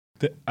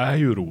Det är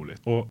ju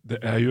roligt och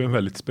det är ju en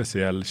väldigt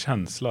speciell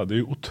känsla. Det är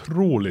ju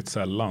otroligt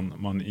sällan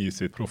man i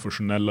sitt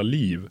professionella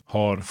liv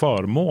har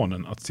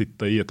förmånen att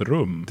sitta i ett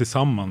rum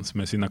tillsammans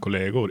med sina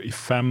kollegor i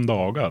 5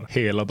 dagar,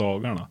 hela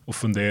dagarna, och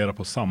fundera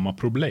på samma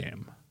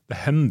problem. Det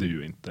händer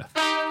ju inte.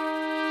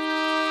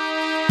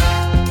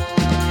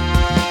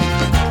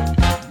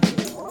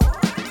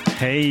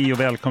 Hej och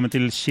välkommen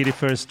till Shitty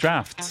First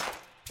Draft.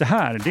 Det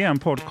här är en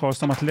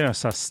podcast om att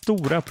lösa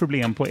stora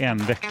problem på en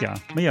vecka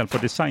med hjälp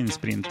av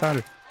designsprintar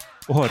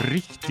och ha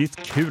riktigt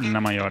kul när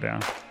man gör det.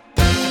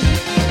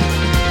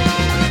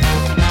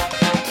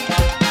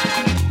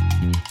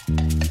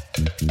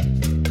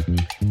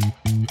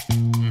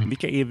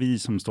 Vilka är vi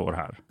som står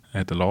här? Jag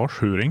heter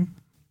Lars Huring,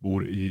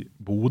 bor i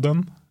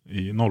Boden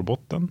i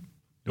Norrbotten.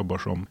 Jobbar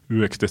som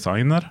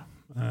UX-designer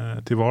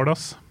till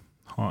vardags.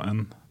 Har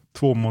en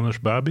 2 månaders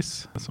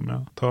bebis som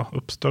jag tar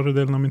upp större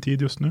delen av min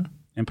tid just nu.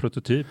 En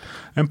prototyp?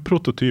 En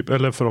prototyp,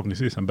 eller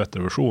förhoppningsvis en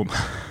bättre version.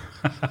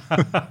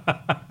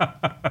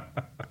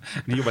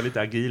 Ni jobbar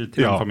lite agilt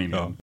till familjen.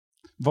 Ja.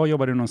 Var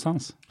jobbar du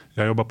någonstans?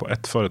 Jag jobbar på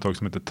ett företag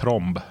som heter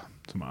Tromb,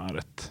 som är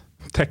ett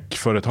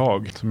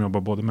techföretag som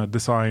jobbar både med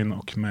design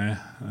och med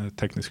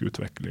teknisk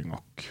utveckling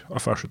och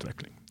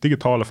affärsutveckling.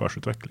 Digital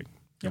affärsutveckling.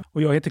 Ja.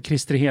 Och jag heter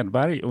Christer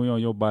Hedberg och jag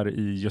jobbar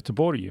i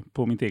Göteborg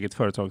på mitt eget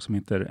företag som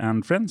heter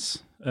And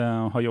Friends.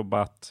 Har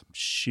jobbat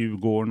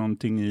 20 år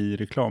någonting i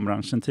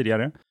reklambranschen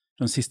tidigare.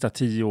 De sista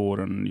 10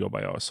 åren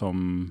jobbar jag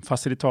som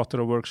facilitator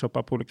och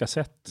workshoppar på olika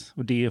sätt.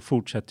 Och det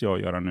fortsätter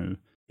jag göra nu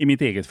i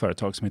mitt eget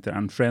företag som heter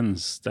And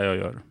Friends, där jag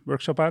gör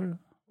workshoppar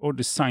och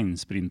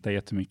designsprintar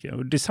jättemycket.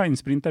 Och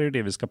designsprintar är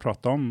det vi ska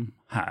prata om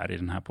här i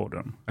den här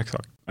podden.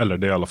 Exakt. Eller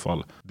det är i alla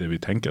fall det vi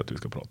tänker att vi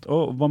ska prata om.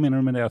 Och vad menar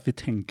du med det att vi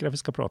tänker att vi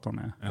ska prata om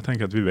det? Jag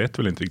tänker att vi vet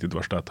väl inte riktigt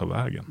var det tar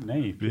vägen.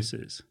 Nej,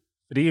 precis.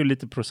 Det är ju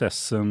lite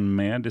processen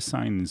med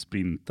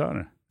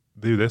designsprintar.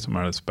 Det är ju det som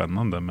är det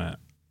spännande med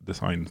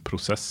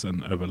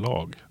designprocessen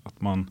överlag.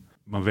 Att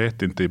man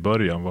vet inte i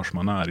början var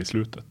man är i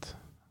slutet.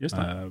 Just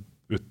det.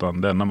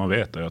 Utan det enda man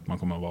vet är att man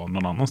kommer att vara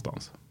någon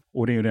annanstans.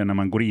 Och det är ju det när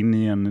man går in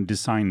i en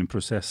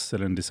designprocess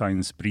eller en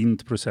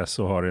designsprintprocess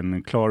och har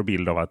en klar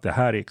bild av att det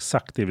här är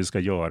exakt det vi ska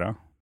göra.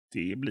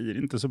 Det blir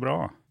inte så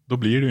bra. Då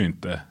blir det ju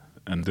inte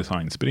en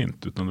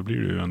designsprint utan då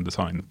blir det ju en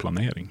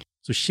designplanering.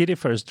 Så Shitty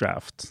First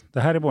Draft.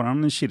 Det här är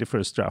våran Shitty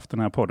First Draft, den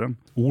här podden.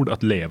 Ord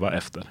att leva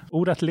efter.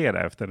 Ord att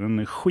leda efter,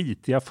 den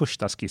skitiga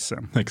första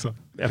skissen. Exakt.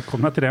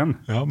 Välkomna till den.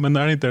 Ja, men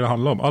när det inte det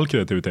handlar om, all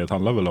kreativitet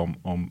handlar väl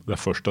om det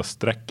första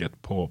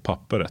strecket på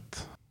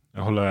pappret.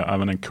 Jag håller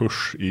även en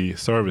kurs i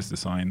service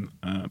design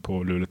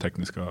på Luleå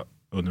tekniska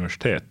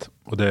universitet.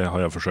 Och det har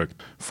jag försökt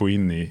få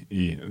in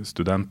i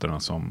studenterna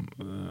som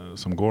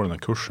går den här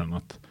kursen.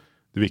 Att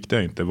det viktiga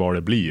är inte vad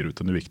det blir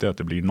utan det viktiga är att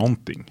det blir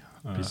någonting.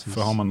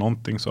 För har man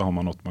någonting så har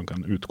man något man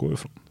kan utgå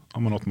ifrån.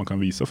 Har man något man kan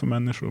visa för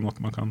människor och något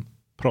man kan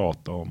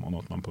prata om och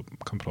något man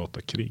kan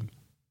prata kring.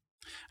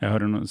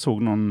 Jag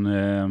såg någon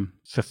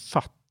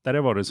författare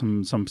var det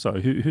som sa,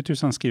 hur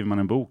tusan skriver man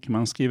en bok?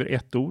 Man skriver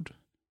ett ord,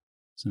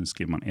 sen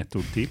skriver man ett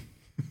ord till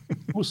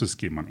och så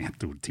skriver man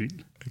ett ord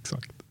till.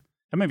 Exakt.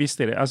 Ja, men visst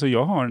är det. Alltså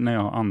när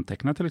jag har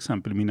antecknat till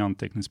exempel i min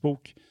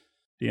anteckningsbok.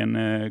 Det är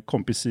en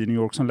kompis i New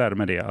York som lärde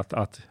mig det.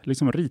 Att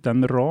liksom rita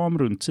en ram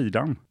runt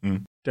sidan.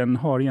 Mm. Den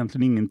har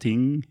egentligen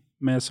ingenting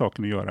med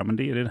saken att göra. Men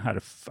det är det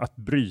här att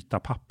bryta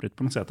pappret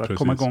på något sätt. Att Precis.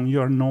 komma igång,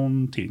 göra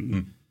någonting.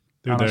 Mm.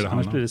 Det är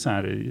annars blir det så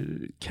här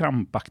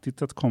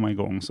krampaktigt att komma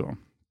igång så.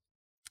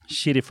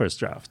 Shitty First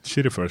Draft.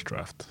 Shitty First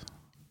Draft.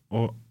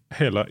 Och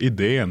hela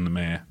idén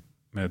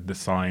med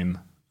design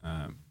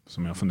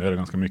som jag funderar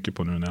ganska mycket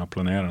på nu när jag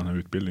planerar den här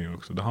utbildningen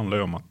också. Det handlar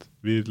ju om att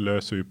vi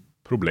löser ju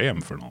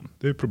problem för någon.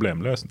 Det är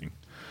problemlösning.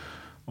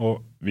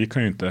 Och vi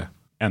kan ju inte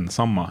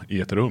ensamma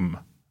i ett rum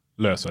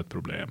lösa ett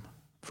problem.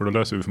 För då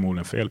löser vi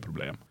förmodligen fel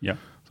problem. Ja.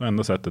 Så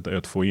enda sättet är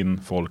att få in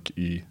folk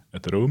i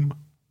ett rum.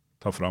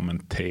 Ta fram en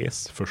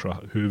tes för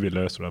hur vi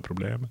löser det här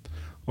problemet.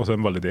 Och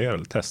sen validera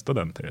eller testa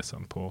den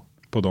tesen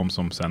på de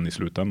som sen i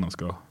slutändan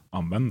ska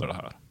använda det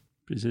här.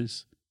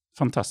 Precis.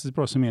 Fantastiskt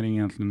bra summering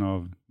egentligen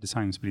av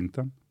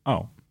designsprinten.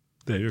 Ja,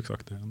 det är ju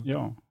exakt det.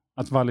 Ja,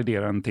 att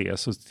validera en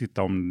tes och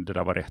titta om det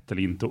där var rätt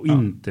eller inte. Och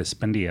inte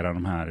spendera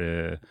de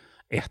här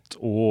 1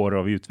 år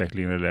av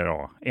utveckling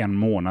eller 1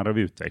 månad av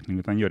utveckling.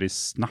 Utan gör det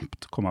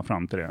snabbt, komma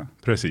fram till det.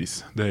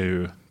 Precis, det är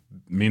ju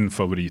min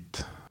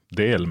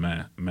favoritdel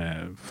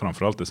med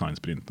framförallt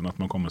designsprinten. Att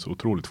man kommer så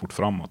otroligt fort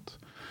framåt.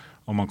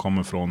 Om man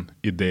kommer från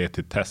idé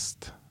till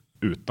test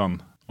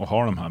utan att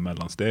ha de här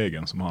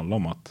mellanstegen som handlar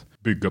om att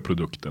bygga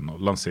produkten och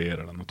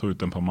lansera den och ta ut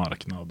den på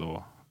marknad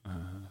och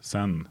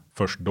sen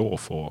först då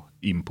få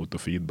input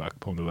och feedback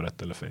på om det var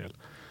rätt eller fel.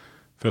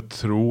 För jag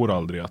tror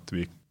aldrig att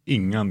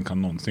ingen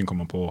kan någonsin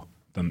komma på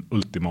den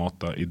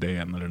ultimata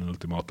idén eller den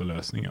ultimata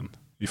lösningen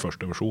i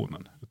första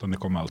versionen. Utan det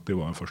kommer alltid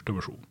vara en första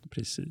version.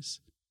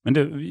 Precis. Men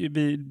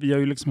vi har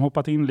ju liksom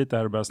hoppat in lite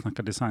här och börjat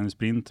snacka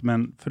designsprint.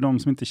 Men för de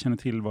som inte känner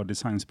till vad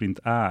designsprint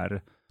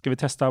är, ska vi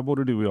testa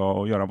både du och jag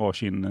och göra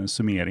varsin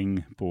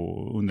summering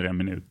på under 1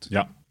 minut?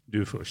 Ja.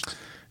 Du först.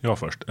 Jag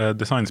först.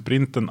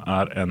 Designsprinten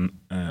är en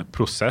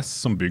process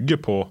som bygger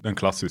på den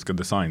klassiska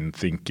design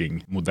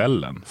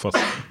thinking-modellen. Fast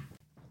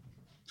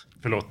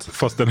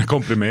den är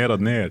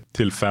komprimerad ner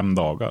till 5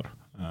 dagar.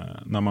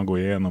 När man går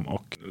igenom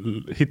och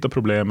hittar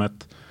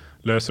problemet,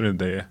 löser en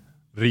idé,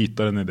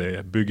 ritar en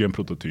idé, bygger en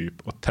prototyp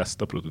och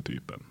testar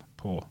prototypen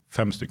på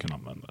 5 stycken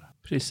användare.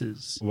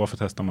 Precis. Och varför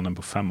testar man den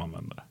på 5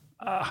 användare?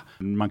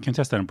 Man kan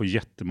testa den på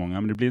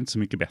jättemånga, men det blir inte så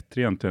mycket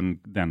bättre egentligen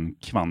den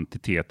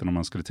kvantiteten om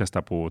man skulle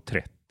testa på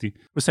 30.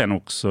 Och sen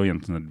också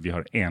egentligen att vi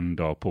har 1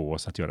 dag på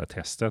oss att göra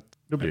testet.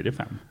 Då blir det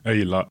 5. Jag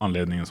gillar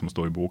anledningen som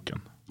står i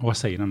boken. Och vad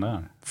säger den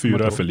där?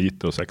 4 är för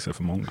lite och 6 är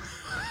för många.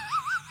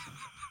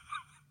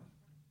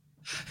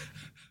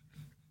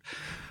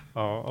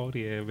 Ja,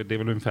 det är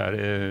väl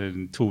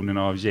ungefär tonen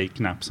av Jake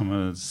Knapp som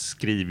har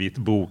skrivit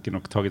boken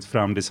och tagit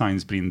fram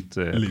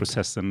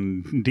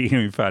designsprint-processen. Det är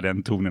ungefär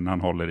den tonen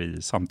han håller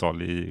i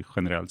samtal i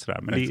generellt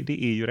sådär. Men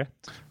det är ju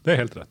rätt. Det är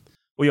helt rätt.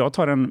 Och jag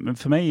tar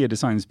för mig är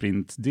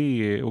designsprint, det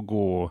är att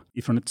gå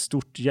ifrån ett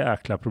stort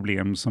jäkla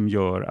problem som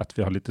gör att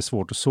vi har lite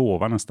svårt att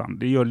sova nästan.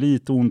 Det gör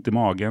lite ont i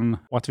magen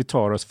och att vi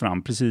tar oss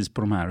fram precis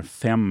på de här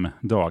 5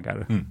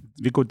 dagar.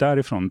 Vi går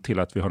därifrån till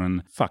att vi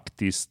har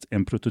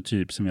en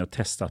prototyp som vi har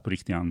testat på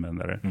riktiga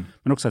användare.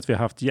 Men också att vi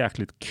har haft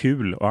jäkligt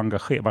kul och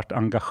varit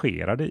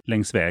engagerade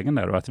längs vägen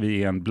där och att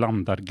vi är en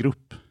blandad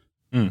grupp.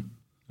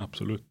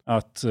 Absolut.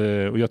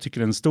 Och jag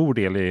tycker en stor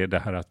del är det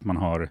här att man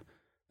har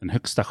den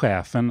högsta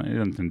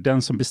chefen,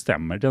 den som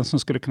bestämmer, den som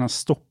skulle kunna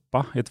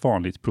stoppa ett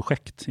vanligt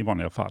projekt i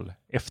vanliga fall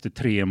efter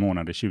 3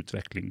 månaders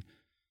utveckling.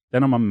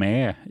 Den har man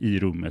med i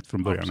rummet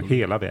från början,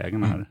 hela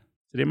vägen här.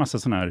 Så det är en massa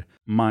sådana här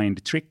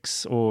mind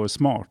tricks och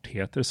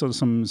smartheter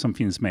som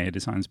finns med i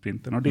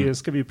designsprinten. Och det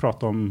ska vi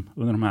prata om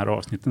under de här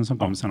avsnitten som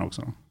kommer sen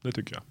också. Det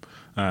tycker jag.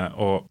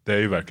 Och det är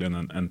ju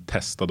verkligen en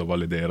testad och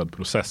validerad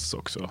process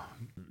också.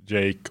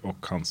 Jake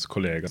och hans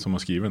kollega som har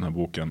skrivit den här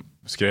boken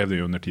skrev det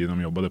ju under tiden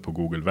de jobbade på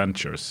Google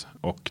Ventures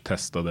och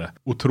testade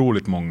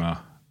otroligt många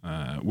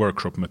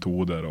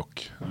workshop-metoder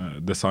och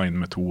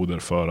designmetoder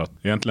för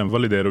att egentligen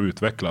validera och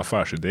utveckla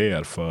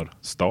affärsidéer för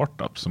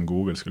startups som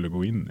Google skulle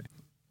gå in i.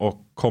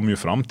 Och kom ju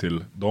fram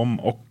till dem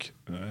och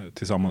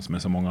tillsammans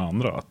med så många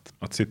andra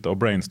att sitta och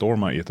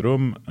brainstorma i ett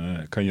rum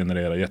kan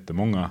generera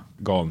jättemånga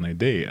galna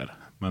idéer.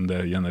 Men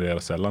det genererar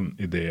sällan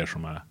idéer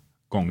som är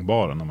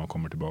gångbara när man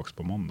kommer tillbaka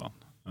på måndagen.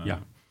 Ja.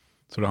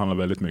 Så det handlar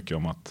väldigt mycket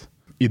om att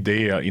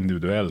idea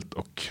individuellt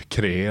och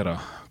kreera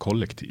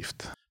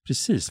kollektivt.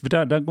 Precis, för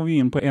där går vi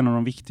in på en av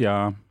de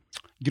viktiga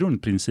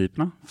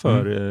grundprinciperna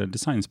för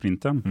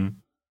designsprinten.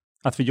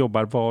 Att vi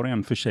jobbar var och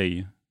en för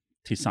sig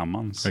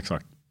tillsammans.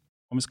 Exakt.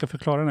 Om vi ska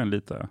förklara den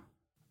lite.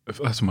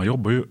 Alltså man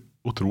jobbar ju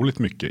otroligt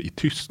mycket i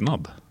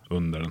tystnad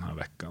under den här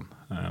veckan.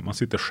 Man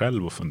sitter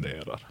själv och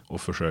funderar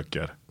och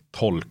försöker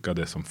tolka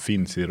det som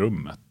finns i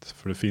rummet.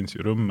 För det finns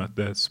ju rummet,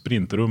 det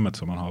sprintrummet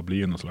som man har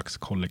blir någon slags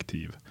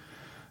kollektiv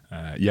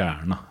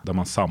hjärna där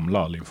man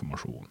samlar all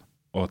information.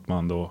 Och att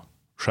man då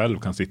själv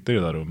kan sitta i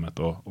det där rummet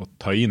och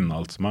ta in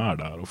allt som är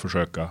där och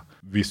försöka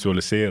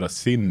visualisera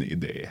sin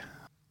idé.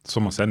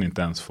 Som man sen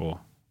inte ens får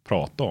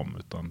prata om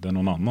utan det är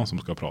någon annan som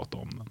ska prata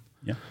om den.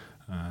 Ja.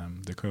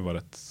 Det kan ju vara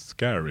rätt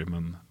scary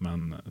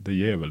men det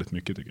ger väldigt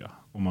mycket tycker jag.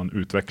 Om man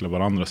utvecklar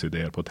varandras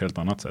idéer på ett helt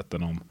annat sätt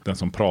än om den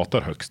som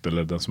pratar högst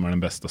eller den som är den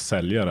bästa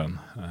säljaren.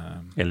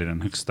 Eller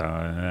den högsta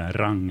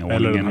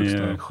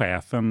rangordningen.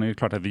 Chefen, det är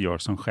klart att vi gör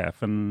som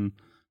chefen.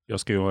 Jag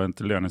ska ju ha ett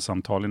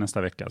lönesamtal i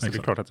nästa vecka så det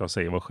är klart att jag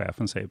säger vad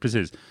chefen säger.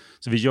 Precis.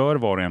 Så vi gör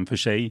var och en för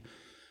sig.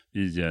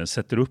 Vi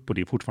sätter upp och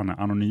det är fortfarande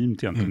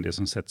anonymt egentligen det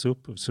som sätts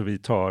upp. Så vi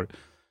tar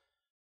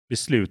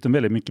besluten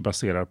väldigt mycket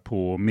baserat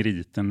på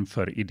meriten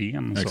för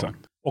idén. Så.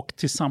 Och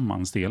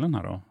tillsammansdelen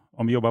här då.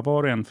 Om vi jobbar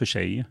var och en för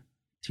sig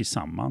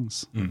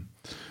tillsammans.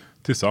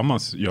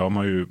 Tillsammans gör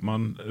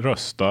man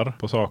röstar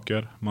på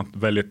saker. Man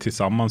väljer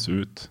tillsammans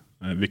ut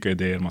vilka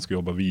idéer man ska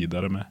jobba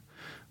vidare med.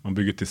 Man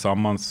bygger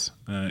tillsammans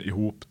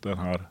ihop den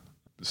här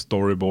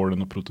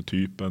storyboarden och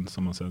prototypen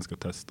som man sen ska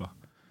testa.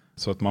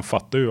 Så att man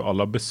fattar ju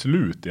alla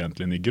beslut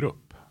egentligen i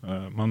grupp.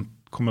 Man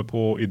kommer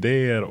på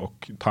idéer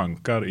och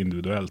tankar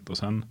individuellt och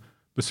sen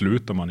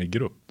beslutar man i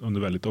grupp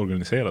under väldigt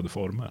organiserade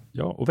former.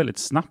 Ja, och väldigt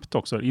snabbt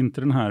också.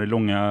 Inte den här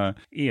långa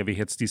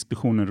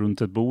evighetsdiskussionen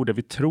runt ett bord där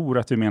vi tror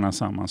att vi menar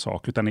samma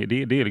sak. Utan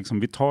det är liksom,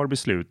 vi tar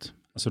beslut,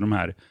 alltså de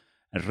här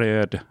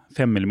röd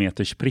 5 mm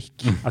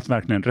prick, att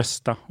verkligen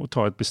rösta och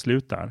ta ett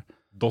beslut där.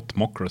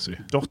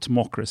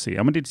 Dotmocracy.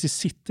 Ja, men det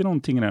sitter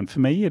någonting i den. För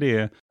mig är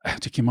det,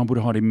 jag tycker man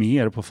borde ha det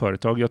mer på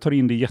företag. Jag tar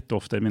in det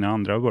jätteofta i mina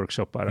andra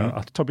workshoppar.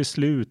 Att ta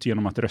beslut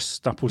genom att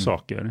rösta på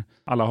saker.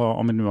 Alla har,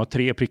 om vi nu har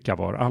 3 prickar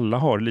var, alla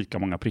har lika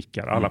många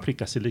prickar. Alla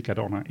prickar ser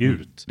likadana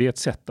ut. Det är ett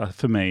sätt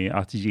för mig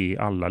att ge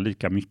alla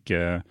lika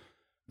mycket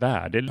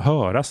värde,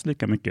 höras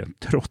lika mycket,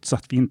 trots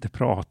att vi inte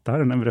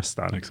pratar när vi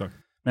röstar. Exakt.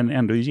 Men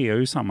ändå ger jag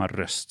ju samma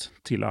röst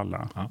till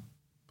alla. Ja.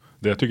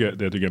 Det jag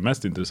tycker är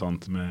mest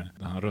intressant med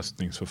det här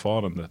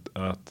röstningsförfarandet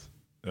är att,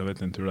 jag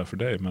vet inte hur det är för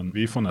dig, men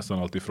vi får nästan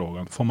alltid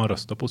frågan, får man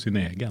rösta på sin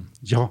egen?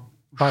 Ja,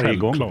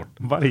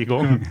 Varje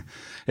gång.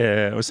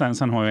 Och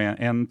sen har jag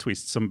en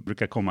twist som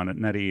brukar komma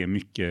när det är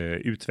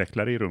mycket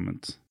utvecklare i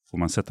rummet. Får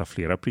man sätta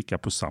flera prickar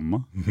på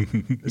samma?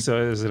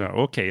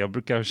 Okej, jag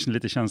brukar ha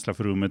lite känsla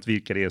för rummet,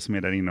 vilka det är som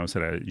är där inne och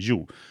sådär.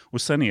 Jo,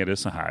 och sen är det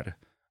så här.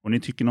 Och ni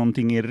tycker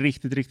någonting är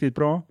riktigt, riktigt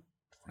bra.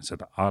 Får man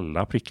sätta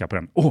alla prickar på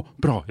den.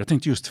 Bra, jag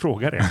tänkte just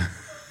fråga det.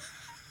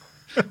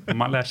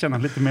 Man lär känna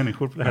lite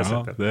människor på det här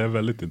sättet. Det är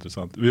väldigt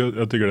intressant.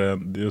 Jag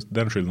tycker just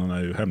den skillnaden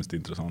är ju hemskt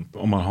intressant.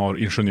 Om man har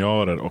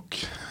ingenjörer och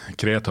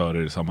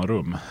kreatörer i samma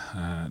rum.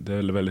 Det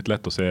är väldigt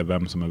lätt att se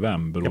vem som är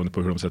vem beroende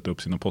på hur de sätter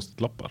upp sina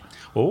postitlappar.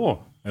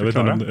 Jag vet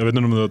inte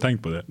om du har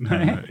tänkt på det.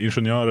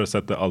 Ingenjörer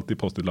sätter alltid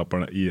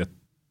postitlapparna i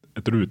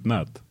ett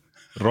rutnät.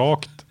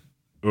 Rakt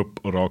upp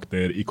och rakt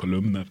ner i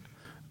kolumner.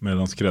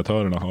 Medan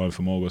kreatörerna har en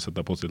förmåga att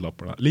sätta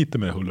postitlapparna lite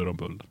mer huller om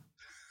buller.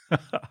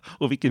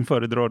 Och vilken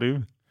föredrar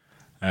du?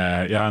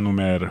 Jag är nog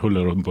mer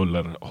huller och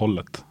buller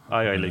hållet.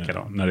 Ja, jag är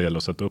likadan. När det gäller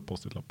att sätta upp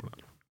postitlapparna.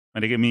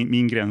 Men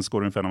min gräns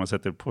går ungefär när man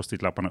sätter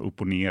postitlapparna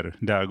upp och ner.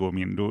 Där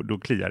går då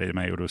kliar det i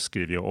mig och då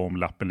skriver jag om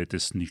lappen lite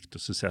snyggt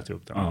och så sätter jag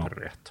upp den på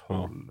rätt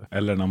håll.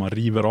 Eller när man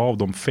river av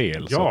dem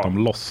fel så att de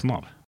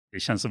lossnar. Det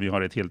känns som vi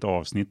har ett helt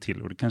avsnitt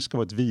till och det kanske ska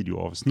vara ett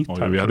videoavsnitt. Jag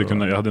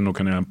hade nog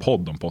kunnat göra en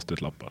podd om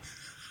postitlappar.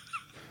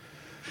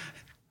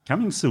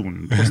 Coming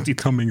soon.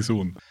 Coming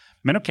soon.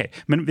 Men okej,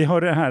 men vi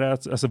har det här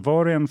att alltså,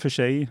 var och en för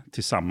sig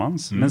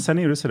tillsammans. Men sen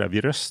är det sådär,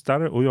 vi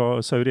röstar och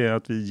jag sa ju det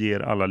att vi ger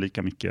alla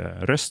lika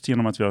mycket röst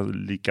genom att vi har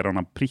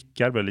likadana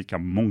prickar, vi har lika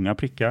många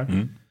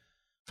prickar.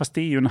 Fast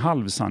det är ju en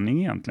halvsanning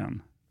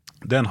egentligen.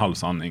 Det är en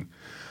halvsanning.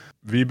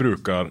 Vi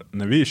brukar,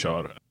 när vi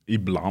kör,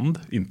 ibland,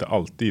 inte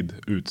alltid,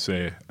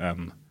 utse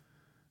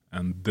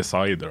en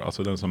decider,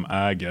 alltså den som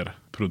äger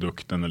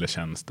produkten eller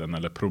tjänsten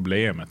eller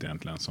problemet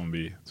egentligen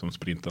som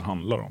sprinten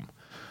handlar om.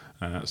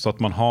 Så att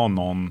man har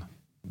någon.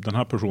 Den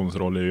här personens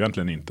roll är ju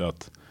egentligen inte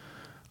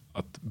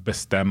att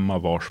bestämma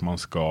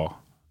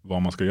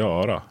vad man ska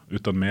göra.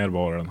 Utan mer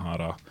vara den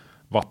här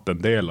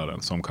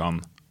vattendelaren som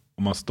kan,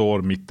 om man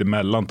står mitt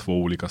emellan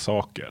två olika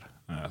saker,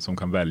 som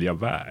kan välja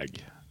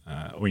väg.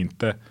 Och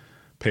inte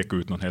peka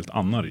ut någon helt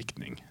annan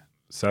riktning.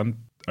 Sen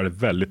är det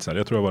väldigt så här,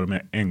 jag tror jag var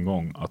med en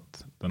gång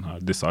att den här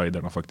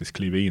decidern har faktiskt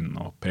klivit in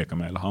och pekat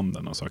med hela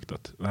handen och sagt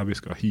att nej, vi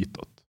ska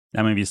hitåt.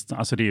 Ja men visst,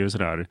 alltså det är ju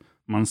sådär,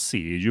 man ser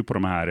ju på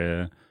de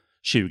här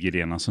 20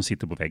 idéerna som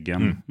sitter på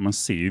väggen. Man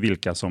ser ju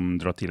vilka som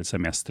drar till sig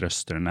mest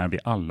röster när vi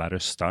alla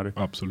röstar.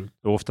 Absolut.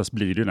 Och oftast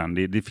blir det den.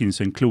 Det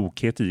finns en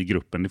klokhet i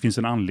gruppen. Det finns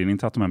en anledning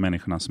till att de här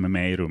människorna som är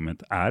med i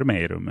rummet är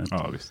med i rummet.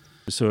 Ja, visst.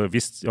 Så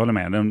visst, jag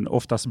håller med.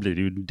 Oftast blir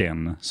det ju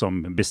den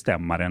som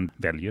bestämmaren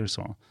väljer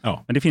så.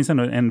 Ja. Men det finns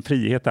ändå en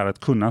frihet där att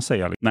kunna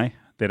säga nej,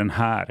 det är den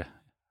här.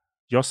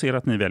 Jag ser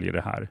att ni väljer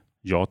det här.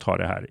 Jag tar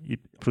det här. I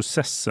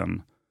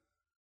processen.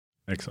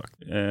 Exakt.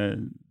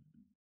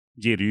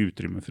 Ger det ju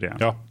utrymme för det.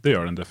 Ja, det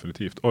gör den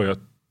definitivt. Och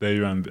det är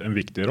ju en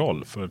viktig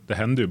roll. För det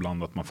händer ju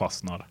ibland att man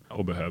fastnar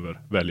och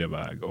behöver välja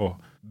väg.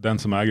 Och den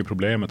som äger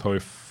problemet har ju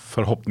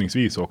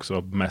förhoppningsvis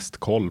också mest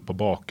koll på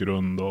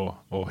bakgrund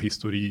och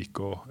historik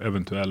och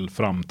eventuell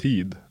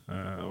framtid.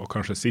 Och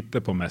kanske sitter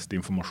på mest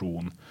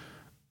information.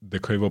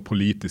 Det kan ju vara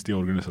politiskt i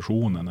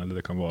organisationen eller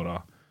det kan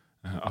vara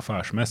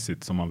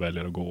affärsmässigt som man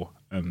väljer att gå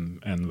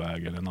en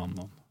väg eller en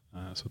annan.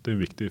 Så det är en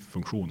viktig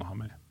funktion att ha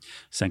med.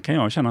 Sen kan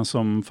jag känna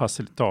som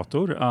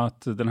facilitator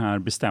att den här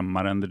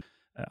bestämmaren,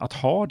 att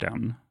ha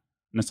den,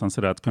 nästan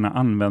sådär att kunna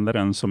använda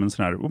den som en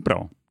sån här,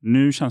 bra,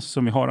 nu känns det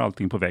som vi har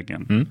allting på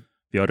väggen.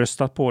 Vi har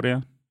röstat på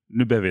det,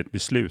 nu behöver vi ett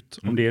beslut.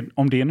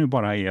 Om det nu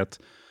bara är ett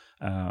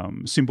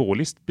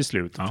symboliskt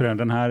beslut, för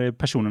den här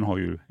personen har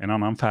ju en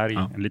annan färg,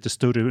 en lite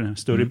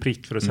större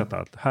prick för att sätta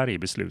att här är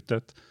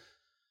beslutet.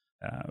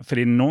 För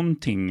det är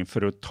någonting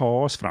för att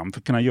ta oss fram, för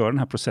att kunna göra den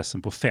här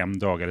processen på 5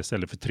 dagar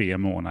istället för 3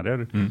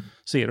 månader.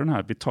 Så är det den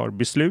här, vi tar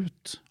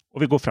beslut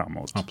och vi går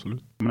framåt.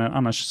 Absolut. Men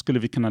annars skulle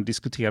vi kunna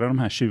diskutera de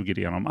här 20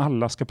 idéerna om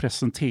alla ska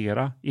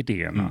presentera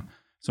idéerna.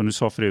 Som du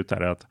sa förut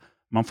här, att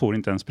man får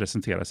inte ens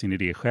presentera sin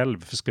idé själv.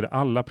 För skulle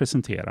alla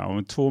presentera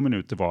och 2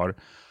 minuter var,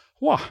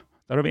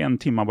 där har vi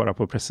 1 timme bara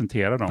på att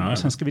presentera dem. Och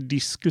sen ska vi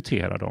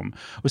diskutera dem.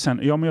 Och sen,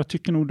 men jag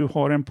tycker nog du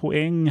har en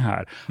poäng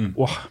här.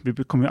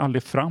 Vi kommer ju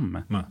aldrig fram.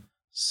 Nej.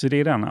 Så det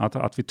är den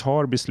att vi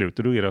tar beslut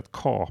och då är det att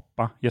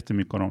kapa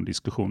jättemycket av de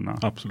diskussionerna.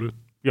 Absolut.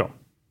 Ja.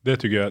 Det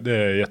tycker jag det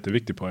är en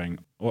jätteviktig poäng.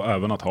 Och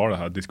även att ha det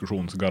här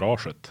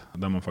diskussionsgaraget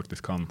där man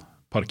faktiskt kan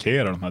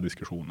parkera de här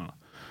diskussionerna.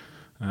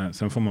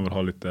 Sen får man väl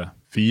ha lite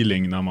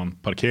feeling när man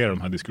parkerar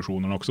de här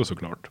diskussionerna också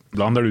såklart.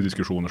 Ibland är det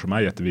diskussioner som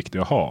är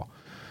jätteviktiga att ha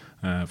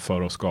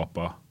för att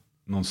skapa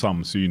någon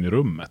samsyn i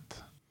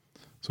rummet.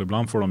 Så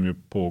ibland får de ju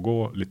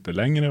pågå lite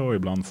längre och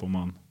ibland får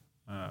man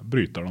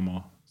bryta dem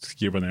och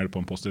skriva ner det på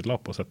en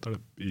post-it-lapp och sätta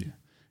det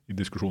i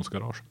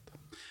diskussionsgaraget.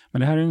 Men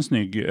det här är en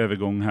snygg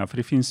övergång här, för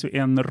det finns ju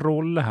en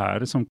roll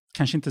här som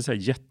kanske inte är så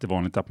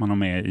jättevanligt att man har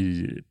med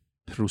i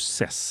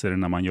processer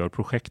när man gör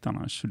projekt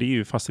annars. För det är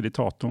ju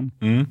facilitatorn.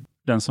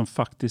 Den som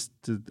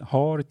faktiskt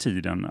har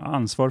tiden,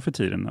 ansvar för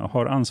tiden,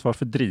 har ansvar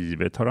för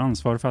drivet, har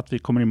ansvar för att vi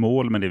kommer i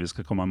mål med det vi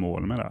ska komma i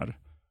mål med där.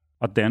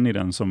 Att den är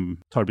den som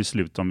tar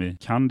beslut om vi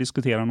kan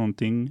diskutera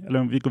någonting eller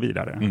om vi går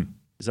vidare.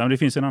 Så det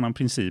finns en annan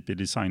princip i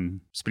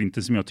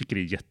designsprinten som jag tycker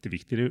är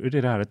jätteviktig. Det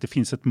är det här att det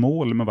finns ett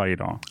mål med varje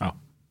dag. Ja,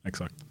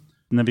 exakt.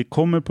 När vi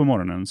kommer på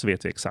morgonen så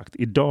vet vi exakt.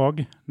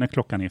 Idag när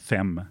klockan är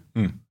 5,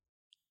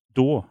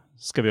 då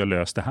ska vi ha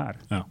löst det här.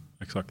 Ja,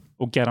 exakt.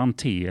 Och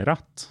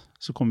garanterat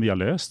så kommer vi ha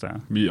löst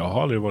det. Jag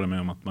har aldrig varit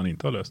med om att man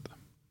inte har löst det.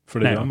 För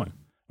det gör man ju.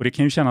 Och det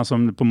kan ju kännas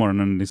som på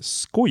morgonen,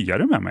 skojar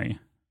du med mig?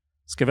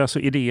 Ska vi alltså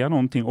idea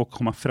någonting och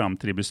komma fram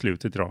till det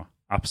beslutet idag?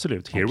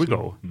 Absolut, here we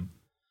go.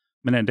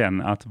 Men är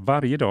den att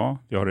varje dag,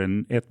 vi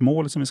har ett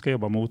mål som vi ska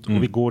jobba mot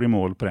och vi går i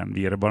mål på den.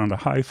 Vi ger varandra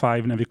high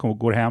five när vi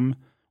går hem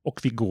och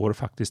vi går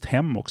faktiskt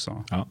hem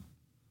också. Ja,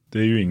 det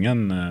är ju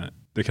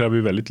det kräver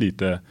ju väldigt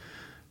lite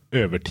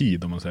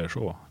övertid om man säger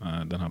så,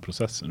 den här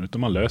processen.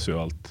 Utan man löser ju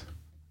allt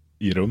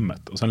i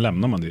rummet och sen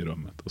lämnar man det i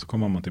rummet och så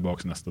kommer man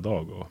tillbaka nästa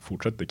dag och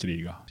fortsätter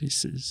kriga.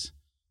 Precis.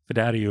 För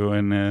det här är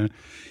ju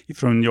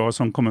från jag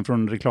som kommer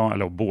från reklam,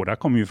 eller båda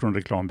kommer ju från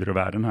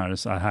reklambyråvärlden här,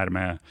 så här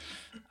med,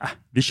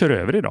 vi kör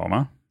över idag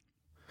va?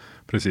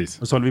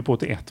 Precis. Och så håller vi på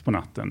till 1 på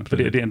natten.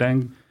 För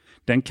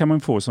den kan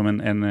man få som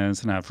en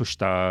sån här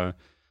första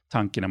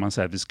tanke när man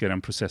säger att vi ska göra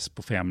en process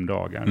på 5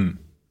 dagar.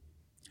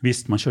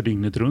 Visst, man kör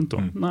dygnet runt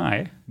då?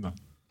 Nej.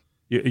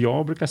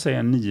 Jag brukar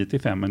säga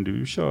 9-5, men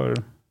du kör...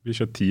 Vi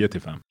kör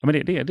 10-5. Ja,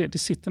 men det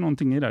sitter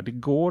någonting i det. Det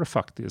går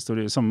faktiskt. Och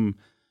det är som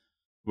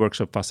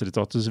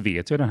workshop-facilitator så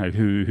vet jag det här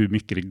hur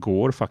mycket det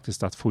går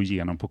faktiskt att få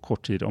igenom på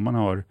kort tid. Om man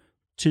har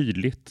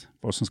tydligt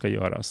vad som ska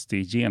göras. Det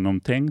är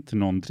genomtänkt,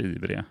 någon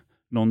driver det.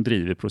 Någon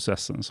driver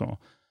processen så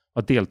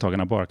att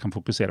deltagarna bara kan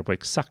fokusera på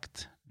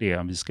exakt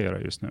det vi ska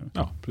göra just nu.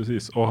 Ja,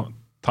 precis. Och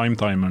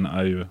time-timern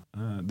är ju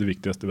det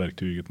viktigaste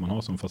verktyget man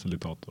har som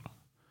facilitator.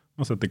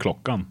 Man sätter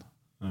klockan.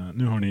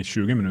 Nu har ni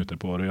 20 minuter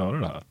på er att göra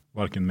det här.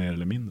 Varken mer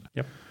eller mindre.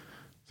 Yep.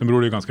 Sen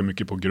beror det ganska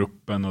mycket på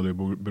gruppen och det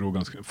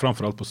beror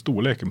framförallt på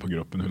storleken på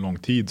gruppen. Hur lång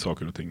tid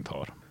saker och ting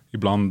tar.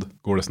 Ibland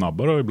går det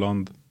snabbare och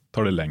ibland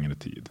tar det längre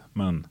tid.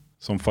 Men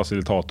som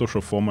facilitator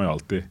så får man ju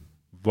alltid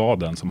vara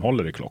den som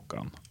håller i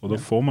klockan. Och då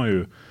får man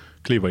ju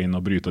kliva in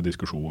och bryta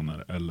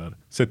diskussioner eller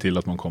se till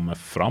att man kommer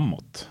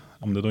framåt.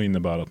 Om det då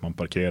innebär att man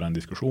parkerar en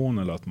diskussion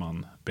eller att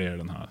man ber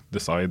den här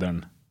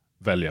decidern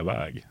välja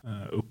väg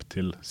upp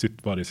till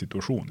varje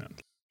situation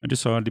egentligen. Men du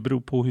sa att det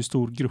beror på hur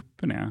stor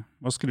gruppen är.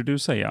 Vad skulle du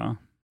säga?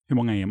 Hur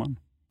många är man?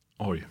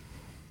 Oj.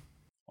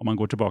 Om man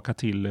går tillbaka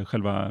till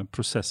själva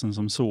processen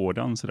som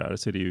sådan så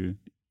är det ju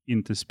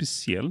inte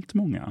speciellt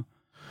många.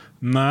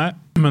 Nej,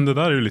 men det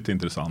där är ju lite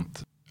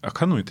intressant. Jag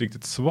kan nog inte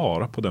riktigt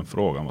svara på den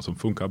frågan vad som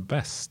funkar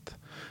bäst.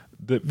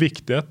 Det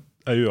viktiga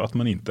är ju att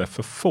man inte är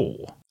för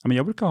få. Ja, men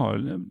jag brukar ha,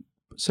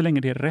 så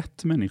länge det är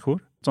rätt människor.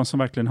 De som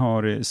verkligen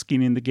har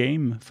skin in the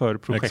game för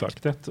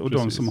projektet. Exakt. Och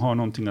precis. De som har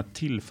någonting att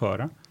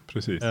tillföra.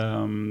 Precis.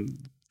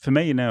 För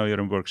mig när jag gör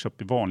en workshop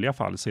i vanliga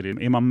fall så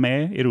är man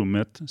med i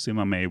rummet så är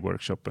man med i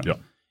workshopen. Ja.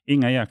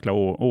 Inga jäkla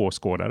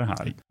åskådare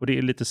här. Nej. Och det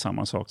är lite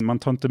samma sak. Man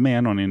tar inte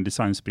med någon i en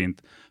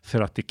designsprint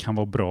för att det kan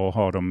vara bra att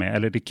ha dem med.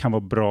 Eller det kan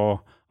vara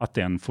bra att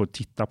den får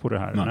titta på det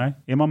här. Nej.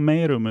 Är man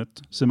med i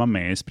rummet så är man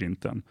med i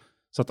sprinten.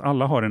 Så att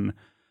alla har en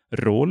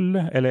roll.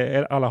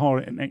 Eller alla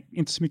har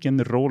inte så mycket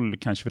en roll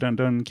kanske. För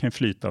den kan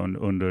flyta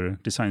under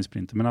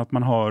designsprinten. Men att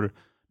man har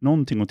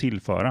någonting att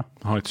tillföra.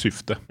 Ha ett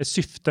syfte. Ett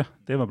syfte,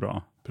 det var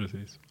bra.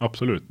 Precis.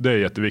 Absolut, det är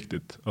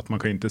jätteviktigt. Att man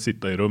kan inte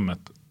sitta i rummet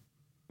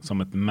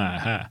som ett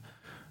mähä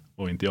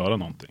och inte göra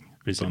någonting.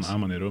 Precis. Utan är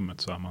man i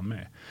rummet så är man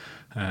med.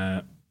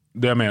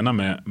 Det jag menar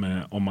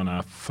med om man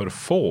är för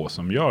få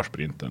som gör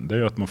sprinten, det är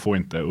ju att man får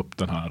inte upp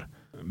den här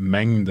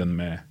mängden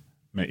med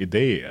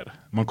idéer.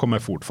 Man kommer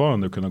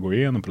fortfarande kunna gå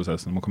igenom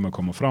processen, man kommer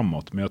komma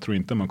framåt, men jag tror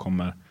inte man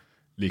kommer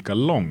lika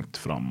långt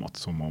framåt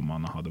som om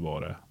man hade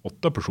varit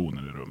 8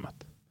 personer i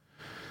rummet.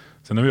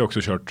 Sen har vi också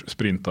kört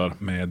sprintar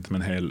med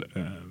en hel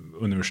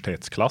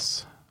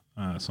universitetsklass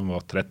som var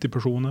 30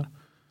 personer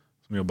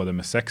som jobbade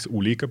med 6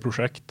 olika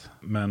projekt,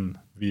 men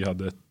vi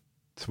hade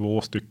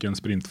 2 stycken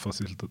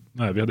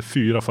vi hade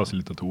 4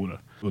 facilitatorer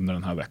under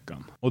den här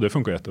veckan. Och det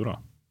funkar jättebra.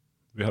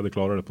 Vi hade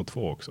klarat det på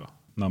 2 också.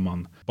 När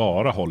man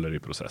bara håller i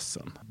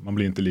processen. Man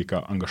blir inte lika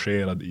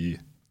engagerad i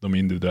de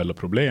individuella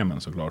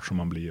problemen såklart som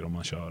man blir om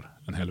man kör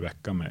en hel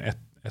vecka med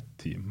ett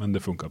team. Men det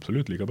funkar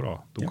absolut lika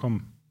bra. De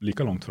kom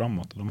lika långt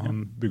framåt. De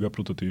hann bygga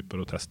prototyper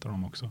och testa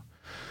dem också.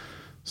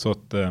 Så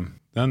att det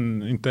är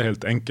en inte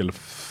helt enkel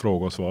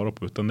fråga att svara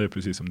på, utan det är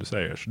precis som du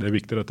säger. Så det är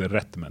viktigt att det är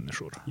rätt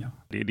människor. Ja.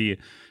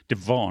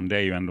 Det vanliga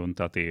är ju ändå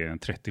inte att det är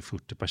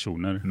 30-40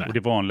 personer. Nej. Och det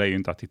vanliga är ju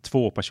inte att det är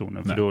 2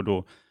 personer. För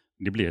då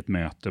det blir ett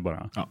möte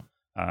bara. Ja.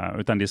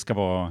 Utan det ska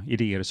vara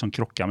idéer som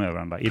krockar med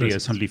varandra. Idéer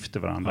som lyfter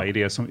varandra.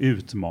 Idéer som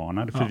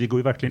utmanar. För vi går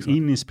ju verkligen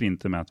in i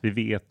sprinten med att vi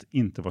vet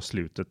inte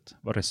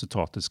vad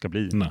resultatet ska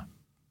bli. Nej.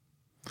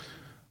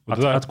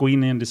 Att gå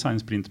in i en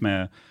designsprint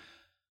med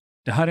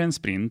det här är en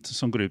sprint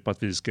som går ut på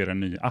att vi ska göra en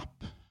ny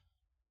app.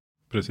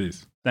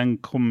 Precis. Den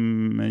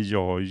kommer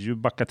jag ju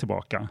backa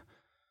tillbaka.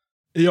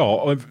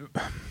 Ja,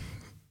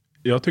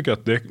 jag tycker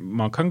att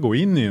man kan gå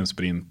in i en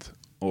sprint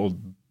och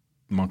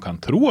man kan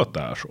tro att det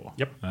är så.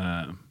 Yep.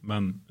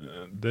 Men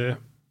det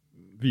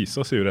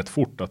visar sig ju rätt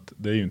fort att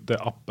det är ju inte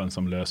appen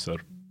som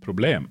löser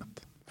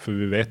problemet. För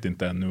vi vet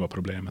inte ännu vad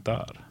problemet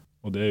är.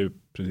 Och det är ju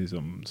precis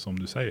som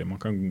du säger.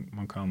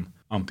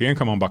 Antingen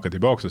kan man backa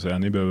tillbaka och säga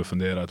ni behöver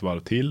fundera ett varv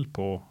till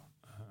på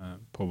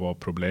vad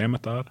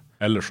problemet är.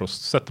 Eller så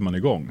sätter man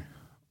igång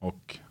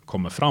och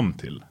kommer fram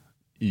till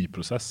i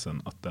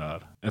processen att det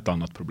är ett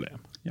annat problem.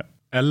 Ja.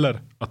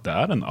 Eller att det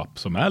är en app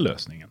som är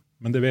lösningen.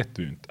 Men det vet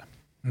du ju inte.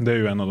 Det är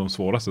ju en av de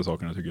svåraste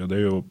sakerna tycker jag. Det är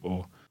ju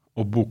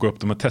att boka upp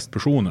de här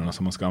testpersonerna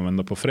som man ska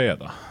använda på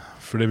fredag.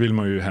 För det vill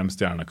man ju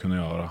hemskt gärna kunna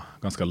göra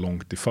ganska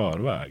långt i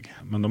förväg.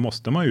 Men då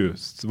måste man ju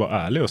vara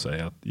ärlig och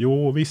säga att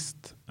jo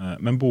visst,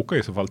 men boka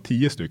i så fall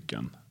 10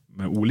 stycken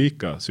med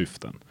olika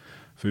syften.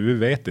 För vi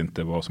vet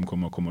inte vad som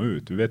kommer att komma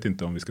ut. Vi vet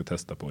inte om vi ska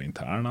testa på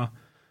interna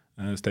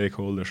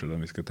stakeholders eller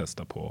om vi ska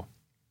testa på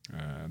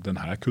den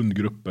här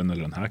kundgruppen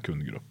eller den här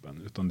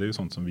kundgruppen. Utan det är ju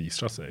sånt som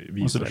visar sig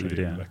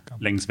i veckan.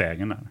 Längs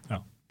vägen där.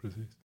 Ja,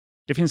 precis.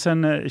 Det finns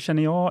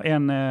känner jag,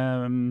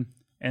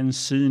 en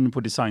syn på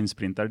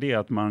designsprintar. Det är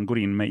att man går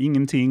in med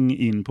ingenting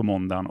in på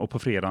måndagen och på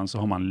fredagen så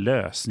har man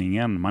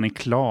lösningen. Man är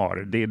klar.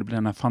 Det är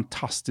den här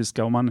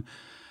fantastiska och man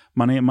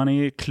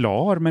är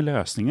klar med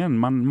lösningen.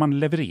 Man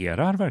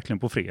levererar verkligen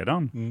på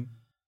fredagen. Mm.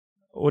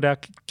 Och där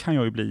kan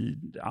jag ju bli,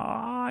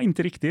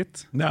 inte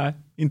riktigt. Nej,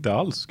 inte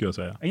alls skulle jag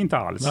säga. Inte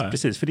alls, nej.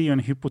 Precis. För det är ju en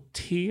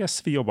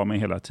hypotes vi jobbar med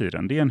hela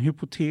tiden. Det är en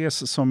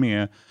hypotes som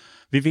är,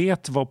 vi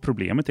vet vad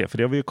problemet är, för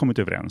det har vi kommit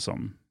överens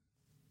om.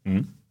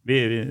 Mm.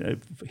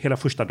 Hela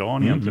första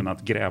dagen egentligen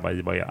att gräva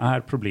i vad är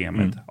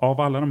problemet.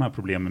 Av alla de här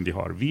problemen vi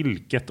har,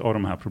 vilket av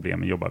de här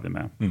problemen jobbar vi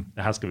med?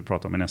 Det här ska vi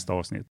prata om i nästa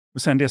avsnitt.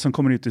 Och sen det som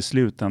kommer ut i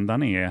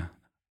slutändan är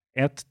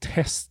ett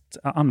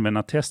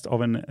användartest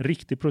av en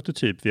riktig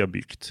prototyp vi har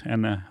byggt.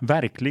 En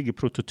verklig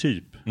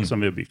prototyp som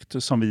vi har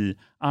byggt. Som vi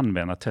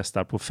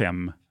testar på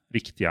 5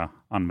 riktiga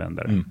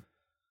användare.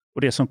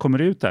 Och det som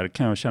kommer ut där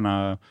kan jag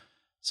känna,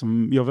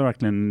 som jag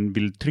verkligen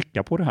vill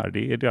trycka på det här.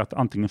 Det är det att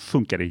antingen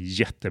funkar det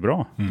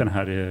jättebra. Den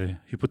här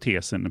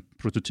hypotesen,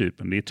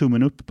 prototypen. Det är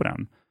tummen upp på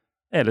den.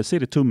 Eller så är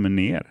det tummen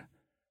ner.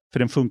 För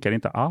den funkar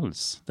inte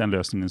alls, den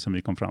lösningen som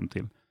vi kom fram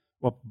till.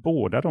 Och att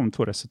båda de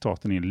 2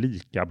 resultaten är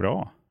lika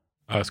bra.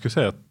 Jag skulle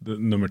säga att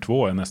nummer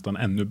 2 är nästan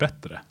ännu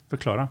bättre.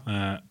 Förklara.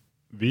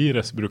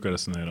 Vi brukar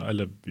resonera,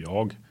 eller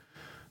jag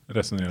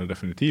resonerar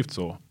definitivt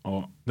så.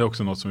 Och det är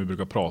också något som vi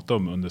brukar prata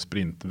om under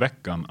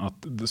sprintveckan.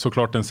 Att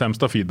såklart den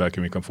sämsta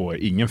feedbacken vi kan få är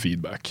ingen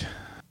feedback.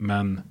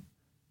 Men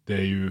det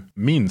är ju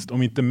minst,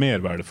 om inte mer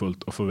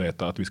värdefullt att få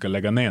veta att vi ska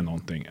lägga ner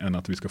någonting än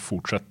att vi ska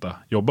fortsätta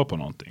jobba på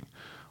någonting.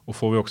 Och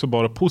får vi också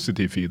bara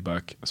positiv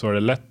feedback så är det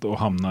lätt att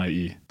hamna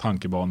i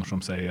tankebanor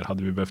som säger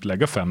hade vi behövt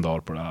lägga 5 dagar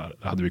på det här,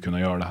 hade vi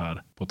kunnat göra det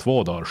här på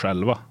 2 dagar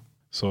själva.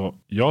 Så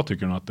jag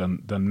tycker nog att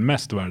den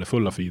mest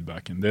värdefulla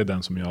feedbacken, det är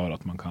den som gör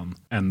att man kan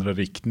ändra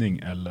riktning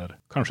eller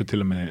kanske till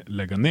och med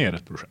lägga ner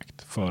ett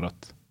projekt för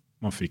att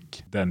man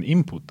fick den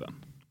inputen.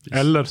 Yes.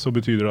 Eller så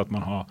betyder det att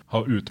man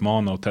har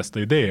utmanat och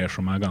testat idéer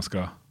som är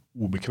ganska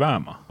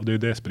obekväma. Och det är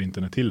det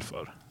sprinten är till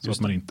för. Så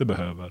att man inte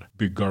behöver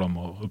bygga dem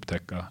och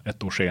upptäcka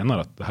 1 år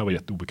senare att det här var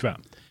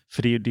jätteobekvämt.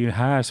 För det är ju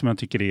här som jag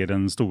tycker är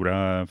den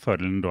stora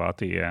fördelen då, att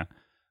det är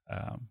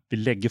vi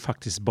lägger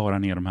faktiskt bara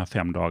ner de här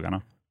 5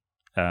 dagarna.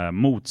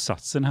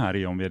 Motsatsen här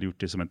är om vi hade gjort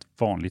det som ett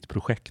vanligt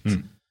projekt.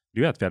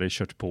 Det är att vi hade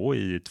kört på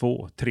i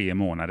 2-3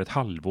 månader, 1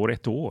 halvår,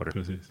 1 år.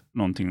 Precis.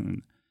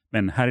 Någonting.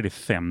 Men här är det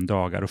 5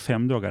 dagar och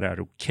 5 dagar är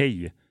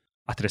okej.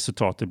 Att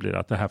resultatet blir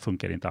att det här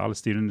funkar inte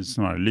alls. Det är ju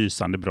snarare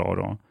lysande bra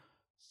då.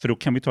 För då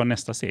kan vi ta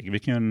nästa steg. Vi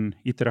kan göra en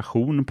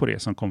iteration på det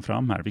som kom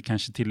fram här. Vi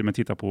kanske till och med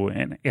tittar på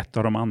ett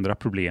av de andra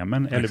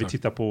problemen. Exakt. Eller vi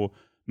tittar på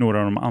några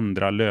av de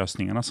andra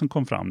lösningarna som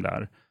kom fram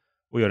där.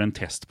 Och gör en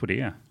test på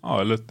det.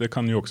 Ja, eller det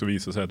kan ju också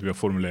visa sig att vi har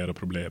formulerat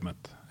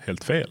problemet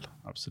helt fel.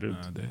 Absolut.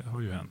 Det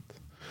har ju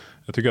hänt.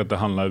 Jag tycker att det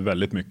handlar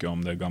väldigt mycket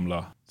om det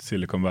gamla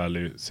Silicon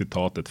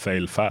Valley-citatet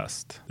fail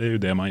fast. Det är ju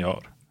det man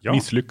gör. Ja.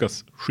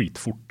 Misslyckas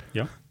skitfort.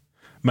 Ja.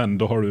 Men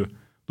då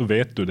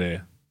vet du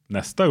det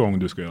nästa gång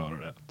du ska göra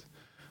det.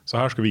 Så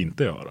här ska vi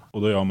inte göra.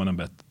 Och då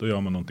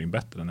gör man någonting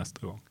bättre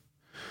nästa gång.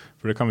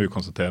 För det kan vi ju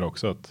konstatera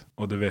också att,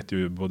 och det vet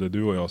ju både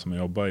du och jag som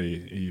jobbar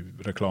i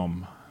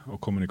reklam-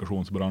 och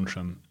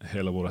kommunikationsbranschen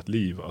hela vårt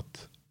liv,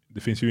 att det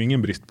finns ju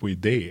ingen brist på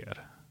idéer.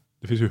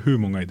 Det finns ju hur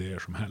många idéer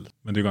som helst.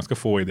 Men det är ganska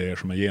få idéer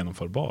som är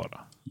genomförbara.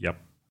 Ja,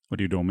 och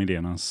det är de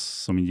idéerna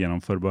som är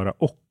genomförbara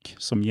och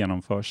som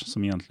genomförs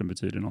som egentligen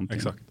betyder någonting.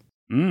 Exakt.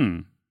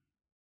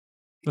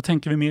 Vad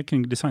tänker vi mer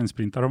kring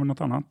designsprintar? Har vi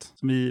något annat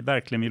som vi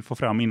verkligen vill få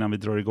fram innan vi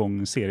drar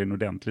igång serien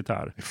ordentligt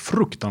här?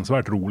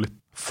 Fruktansvärt roligt.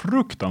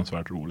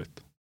 Fruktansvärt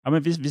roligt. Ja,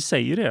 men vi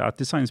säger det, att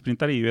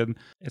designsprintar är ju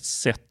ett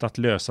sätt att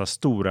lösa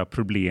stora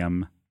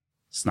problem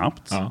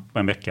snabbt på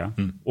en vecka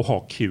och ha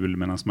kul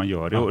medan man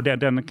gör det. Och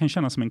den kan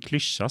kännas som en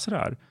klyscha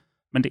sådär.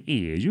 Men det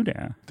är ju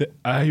det. Det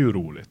är ju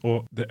roligt.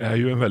 Och det är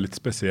ju en väldigt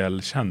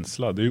speciell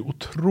känsla. Det är ju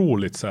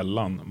otroligt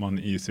sällan man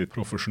i sitt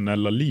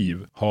professionella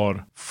liv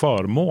har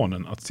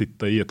förmånen att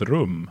sitta i ett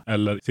rum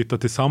eller sitta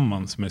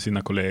tillsammans med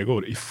sina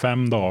kollegor i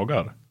 5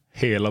 dagar,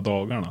 hela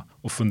dagarna,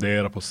 och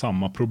fundera på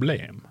samma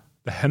problem.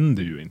 Det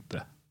händer ju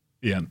inte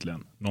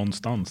egentligen.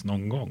 Någonstans,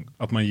 någon gång.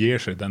 Att man ger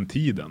sig den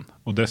tiden.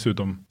 Och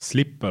dessutom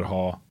slipper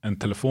ha en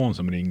telefon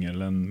som ringer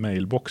eller en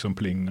mailbox som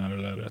plingar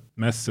eller ett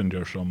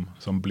messenger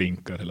som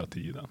blinkar hela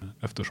tiden.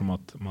 Eftersom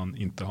att man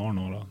inte har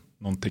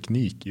någon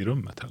teknik i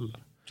rummet heller.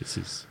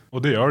 Precis.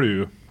 Och det gör det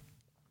ju.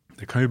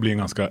 Det kan ju bli en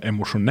ganska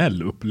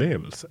emotionell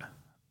upplevelse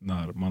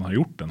när man har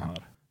gjort den här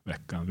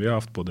veckan. Vi har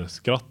haft både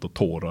skratt och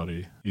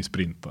tårar i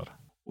sprintar.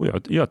 Och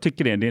jag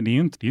tycker det är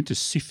ju inte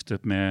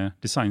syftet med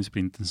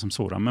designsprinten som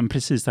sådan, men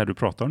precis det här du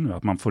pratar om nu,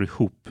 att man får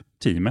ihop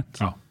teamet.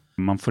 Ja.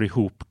 Man får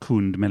ihop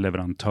kund med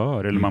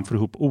leverantör, eller man får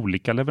ihop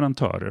olika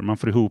leverantörer. Man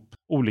får ihop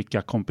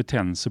olika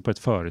kompetenser på ett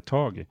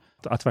företag.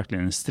 Att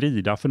verkligen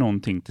strida för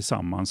någonting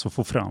tillsammans och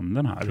få fram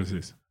den här.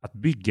 Precis. Att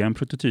bygga en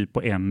prototyp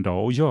på en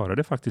dag och göra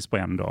det faktiskt på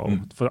en dag.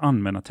 Och få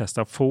använda,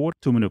 testa, få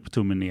tummen upp,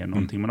 tummen ner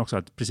någonting. Men också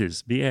att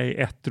precis, vi är i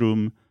ett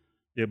rum,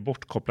 vi är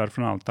bortkopplade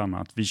från allt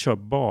annat. Vi kör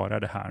bara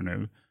det här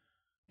nu.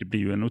 Det blir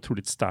ju en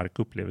otroligt stark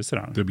upplevelse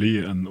där. Det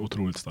blir en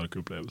otroligt stark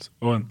upplevelse.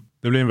 Och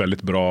det blir en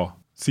väldigt bra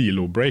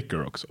silo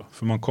breaker också.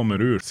 För man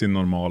kommer ur sin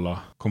normala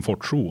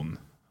komfortzon.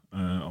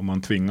 Och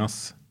man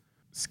tvingas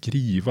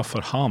skriva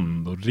för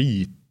hand och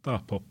rita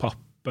på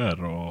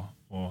papper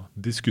och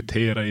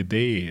diskutera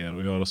idéer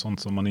och göra sånt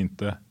som man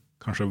inte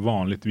kanske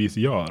vanligtvis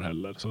gör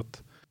heller. Så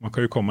att man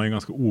kan ju komma i en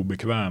ganska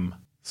obekväm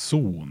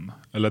zon.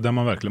 Eller där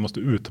man verkligen måste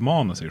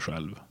utmana sig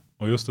själv.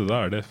 Och just det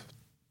där,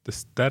 det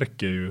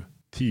stärker ju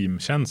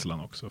teamkänslan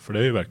också. För det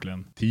är ju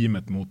verkligen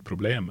teamet mot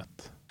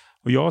problemet.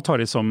 Och jag tar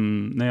det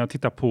som, när jag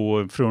tittar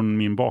på från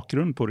min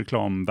bakgrund på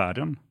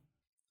reklamvärlden,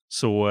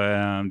 så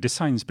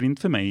designsprint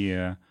för mig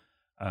är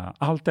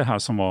allt det här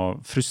som var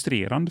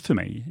frustrerande för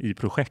mig i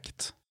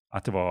projekt.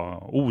 Att det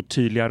var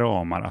otydliga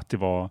ramar, att det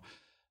var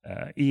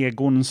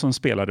egon som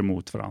spelade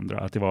mot varandra,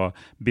 att det var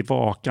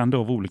bevakande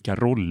av olika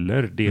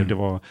roller. Det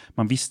var,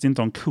 man visste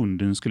inte om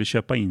kunden skulle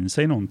köpa in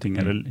sig någonting,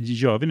 eller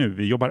gör vi nu?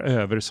 Vi jobbar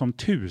över som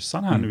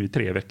tusan här nu i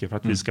 3 veckor för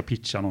att vi ska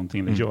pitcha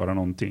någonting eller göra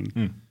någonting.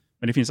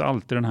 Men det finns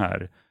alltid den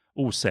här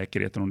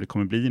osäkerheten om det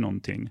kommer bli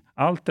någonting.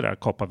 Allt det där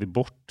kapar vi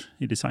bort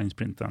i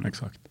designsprinten.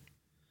 Exakt.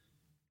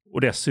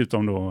 Och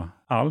dessutom då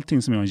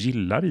allting som jag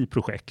gillar i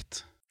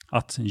projekt.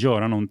 Att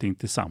göra någonting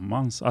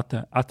tillsammans.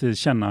 Att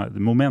känna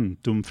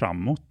momentum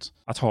framåt.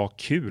 Att ha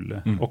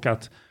kul. Och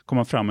att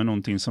komma fram med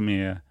någonting som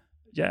är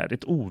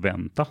jävligt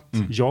oväntat.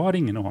 Jag har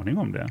ingen aning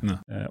om det.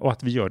 Och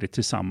att vi gör det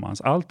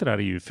tillsammans. Allt det där är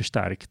ju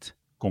förstärkt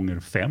gånger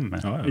 5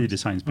 i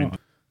designsprint. Ja,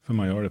 för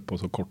man gör det på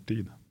så kort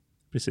tid.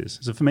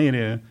 Precis. Så för mig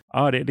är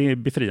det är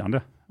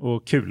befriande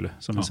och kul,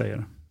 som du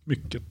säger.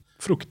 Mycket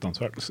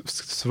fruktansvärt.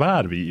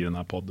 Svär vi i den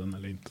här podden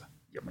eller inte?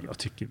 Ja, men jag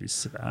tycker vi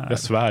svär. Jag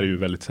svär ju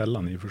väldigt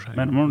sällan i och för sig.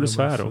 Men om du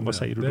svär då, vad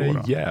säger du då? Det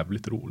är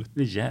jävligt roligt.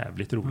 Det är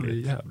jävligt roligt. Ja, det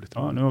är jävligt roligt.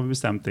 Ja, nu har vi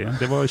bestämt det.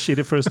 Det var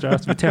Shitty First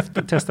Draft. Vi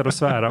testade att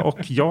svära.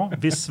 Och ja,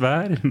 vi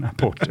svär i den här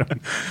podden.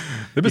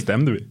 Det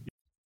bestämde vi.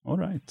 All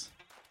right.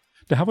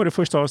 Det här var det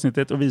första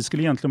avsnittet och vi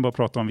skulle egentligen bara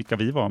prata om vilka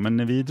vi var.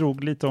 Men vi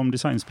drog lite om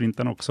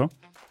designsprinten också.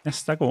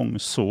 Nästa gång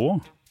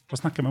så, vad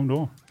snackar vi om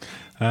då?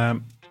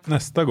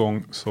 Nästa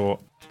gång så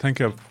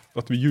tänker jag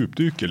att vi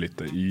djupdyker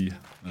lite i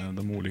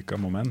de olika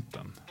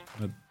momenten.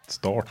 Med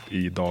start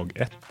i dag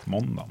 1,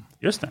 måndagen.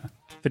 Just det.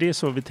 För det är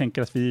så vi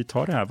tänker att vi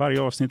tar det här.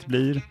 Varje avsnitt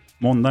blir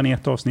måndagen i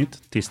ett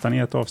avsnitt, tisdagen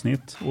i ett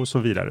avsnitt och så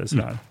vidare.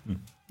 Sådär.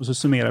 Och så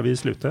summerar vi i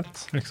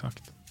slutet.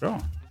 Exakt.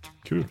 Bra.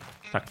 Kul.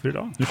 Tack för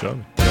idag. Nu kör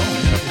vi.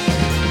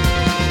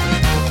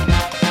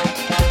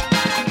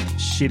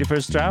 Shitty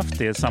First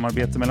Draft är ett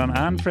samarbete mellan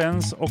And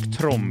Friends och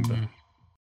Tromb.